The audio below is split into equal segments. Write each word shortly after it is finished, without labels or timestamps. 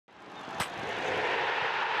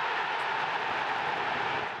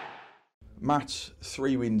Matt,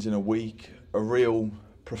 3 wins in a week, a real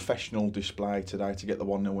professional display today to get the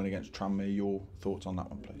 1-0 win against Tranmere. Your thoughts on that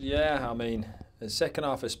one, please? Yeah, I mean, the second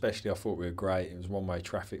half especially, I thought we were great. It was one-way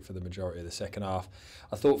traffic for the majority of the second half.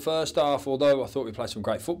 I thought first half, although I thought we played some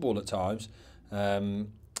great football at times,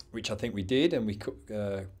 which I think we did, and we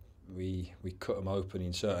cut them open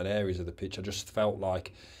in certain areas of the pitch. I just felt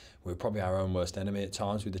like we were probably our own worst enemy at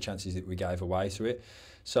times with the chances that we gave away through it.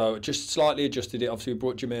 So just slightly adjusted it. Obviously, we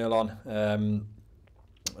brought Jamil on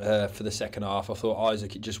for the second half. I thought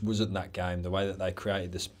Isaac, it just wasn't that game. The way that they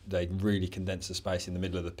created this, they really condensed the space in the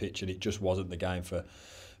middle of the pitch, and it just wasn't the game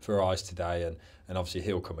for Isaac today. And obviously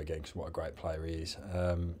he'll come again because what a great player he is.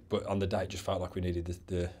 But on the day, it just felt like we needed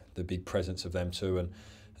the big presence of them too. And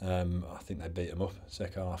I think they beat them up.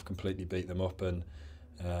 Second half completely beat them up, and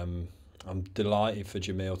I'm delighted for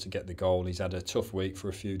Jamil to get the goal. He's had a tough week for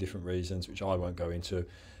a few different reasons, which I won't go into.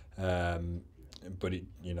 But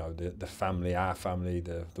the family, our family,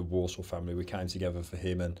 the Walsall family, we came together for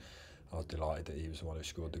him, and I was delighted that he was the one who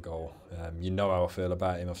scored the goal. You know how I feel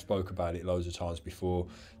about him. I've spoke about it loads of times before.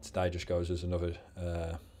 Today just goes as another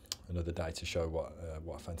day to show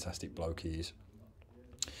what a fantastic bloke he is.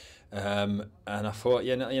 And I thought,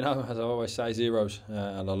 as I always say, zeros,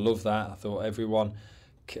 and I love that. I thought everyone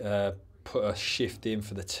put a shift in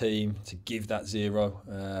for the team to give that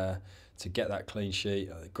 0, to get that clean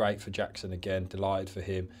sheet. Great for Jackson again, delighted for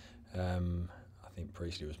him. I think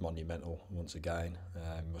Priestley was monumental once again.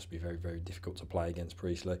 It must be very, very difficult to play against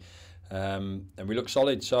Priestley. And we look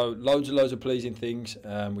solid, so loads of pleasing things.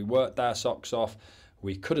 We worked our socks off.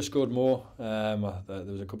 We could have scored more. There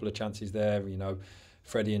was a couple of chances there,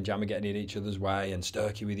 Freddie and Jammer getting in each other's way, and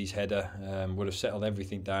Sturkey with his header would have settled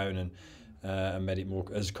everything down and made it more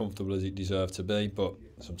as comfortable as it deserved to be. But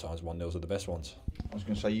sometimes 1-0s are the best ones. I was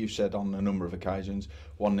going to say, you've said on a number of occasions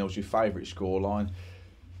 1-0's your favourite scoreline.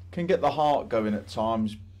 Can get the heart going at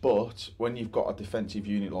times, but when you've got a defensive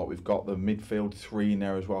unit like we've got, the midfield 3 in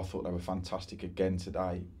there as well, I thought they were fantastic again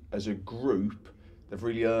today. As a group, they've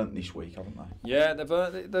really earned this week, haven't they? Yeah, they've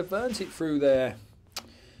earned it through their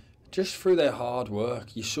hard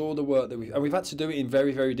work. You saw the work that we've had to do it in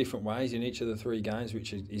very, very different ways in each of the 3 games,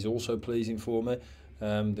 which is also pleasing for me.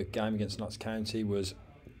 The game against Notts County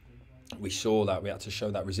we saw that we had to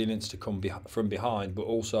show that resilience to come from behind, but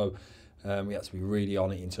also we had to be really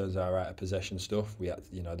on it in terms of our out of possession stuff. We had,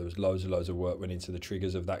 there was loads of work went into the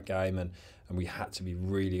triggers of that game, and we had to be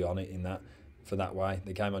really on it for that way.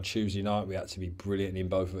 The game on Tuesday night, we had to be brilliant in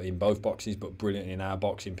both boxes, but brilliant in our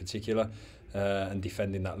box in particular, and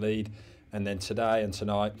defending that lead. And then today and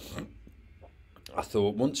tonight, I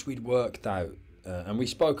thought once we'd worked out, and we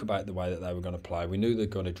spoke about the way that they were going to play, we knew they were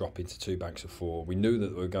going to drop into 2 banks of 4. We knew that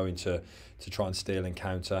they were going to try and steal and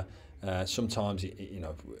counter. Sometimes,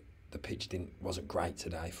 the pitch wasn't great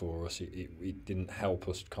today for us. It didn't help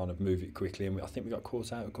us kind of move it quickly, and I think we got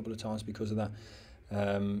caught out a couple of times because of that.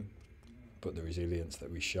 But the resilience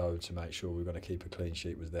that we showed to make sure we were going to keep a clean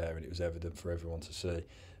sheet was there, and it was evident for everyone to see.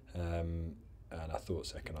 And I thought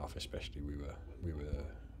second half especially we were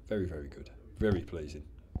very, very good, very pleasing.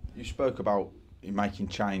 You spoke about making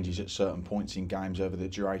changes at certain points in games over the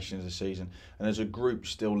duration of the season, and as a group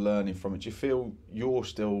still learning from it. Do you feel you're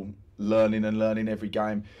still learning every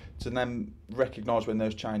game to then recognise when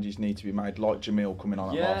those changes need to be made, like Jamil coming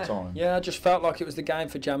on at half time? Yeah, I just felt like it was the game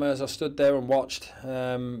for Jammer as I stood there and watched.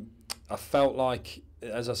 I felt like,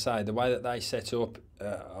 as I say, the way that they set up,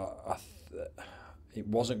 it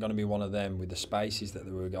wasn't going to be one of them with the spaces that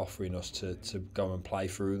they were offering us to go and play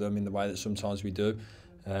through them in the way that sometimes we do.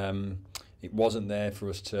 It wasn't there for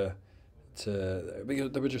us because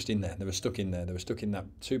they were just in there. They were stuck in there. They were stuck in that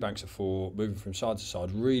 2 banks of 4, moving from side to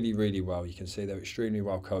side really, really well. You can see they were extremely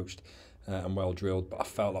well coached and well drilled, but I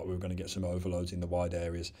felt like we were going to get some overloads in the wide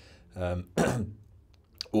areas.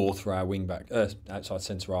 Or through our wing back, outside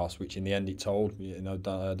centre arse, which in the end it told.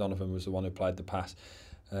 Donovan was the one who played the pass,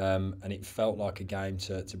 and it felt like a game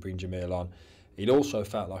to bring Jamil on. It also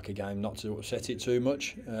felt like a game not to upset it too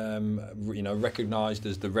much. Recognised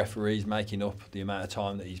as the referees making up the amount of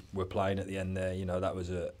time that we're playing at the end there. That was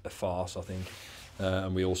a farce, I think,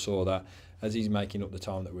 and we all saw that. As he's making up the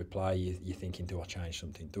time that we play, you're thinking, do I change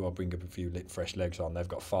something? Do I bring up a few fresh legs on? They've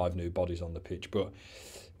got 5 new bodies on the pitch, but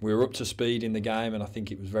we were up to speed in the game, and I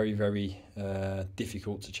think it was very, very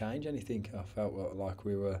difficult to change anything. I felt like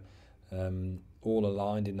we were all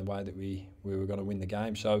aligned in the way that we were going to win the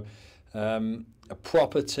game. So a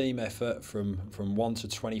proper team effort from 1 to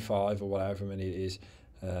 25 or whatever many it is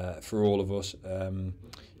for all of us.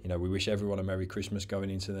 We wish everyone a Merry Christmas going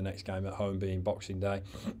into the next game at home being Boxing Day.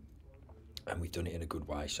 And we've done it in a good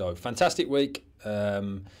way. So fantastic week,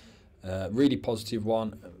 really positive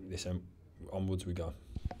one. Listen, onwards we go.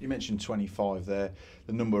 You mentioned 25 there,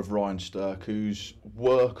 the number of Ryan Stirk, whose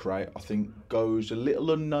work rate, I think, goes a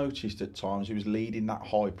little unnoticed at times. He was leading that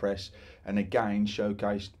high press and again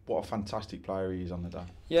showcased what a fantastic player he is on the day.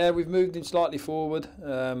 Yeah, we've moved him slightly forward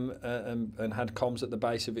and had comms at the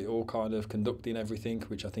base of it all, kind of conducting everything,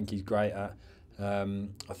 which I think he's great at.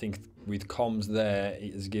 I think with comms there,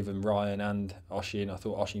 it has given Ryan and Oshin. I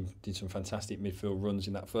thought Oshin did some fantastic midfield runs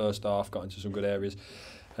in that first half, got into some good areas.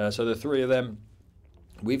 So the three of them,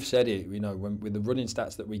 we've said it, you know, with the running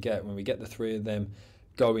stats that we get, when we get the three of them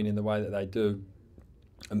going in the way that they do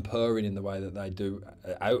and purring in the way that they do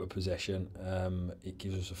out of possession, it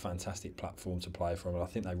gives us a fantastic platform to play from. And I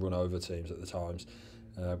think they run over teams at the times,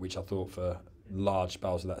 which I thought for large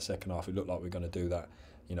spells of that second half, it looked like we're going to do that.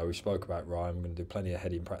 You know, we spoke about Ryan, we're going to do plenty of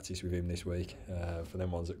heading practice with him this week for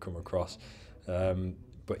them ones that come across.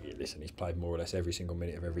 But listen, he's played more or less every single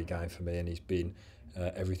minute of every game for me, and he's been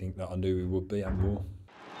everything that I knew he would be and more.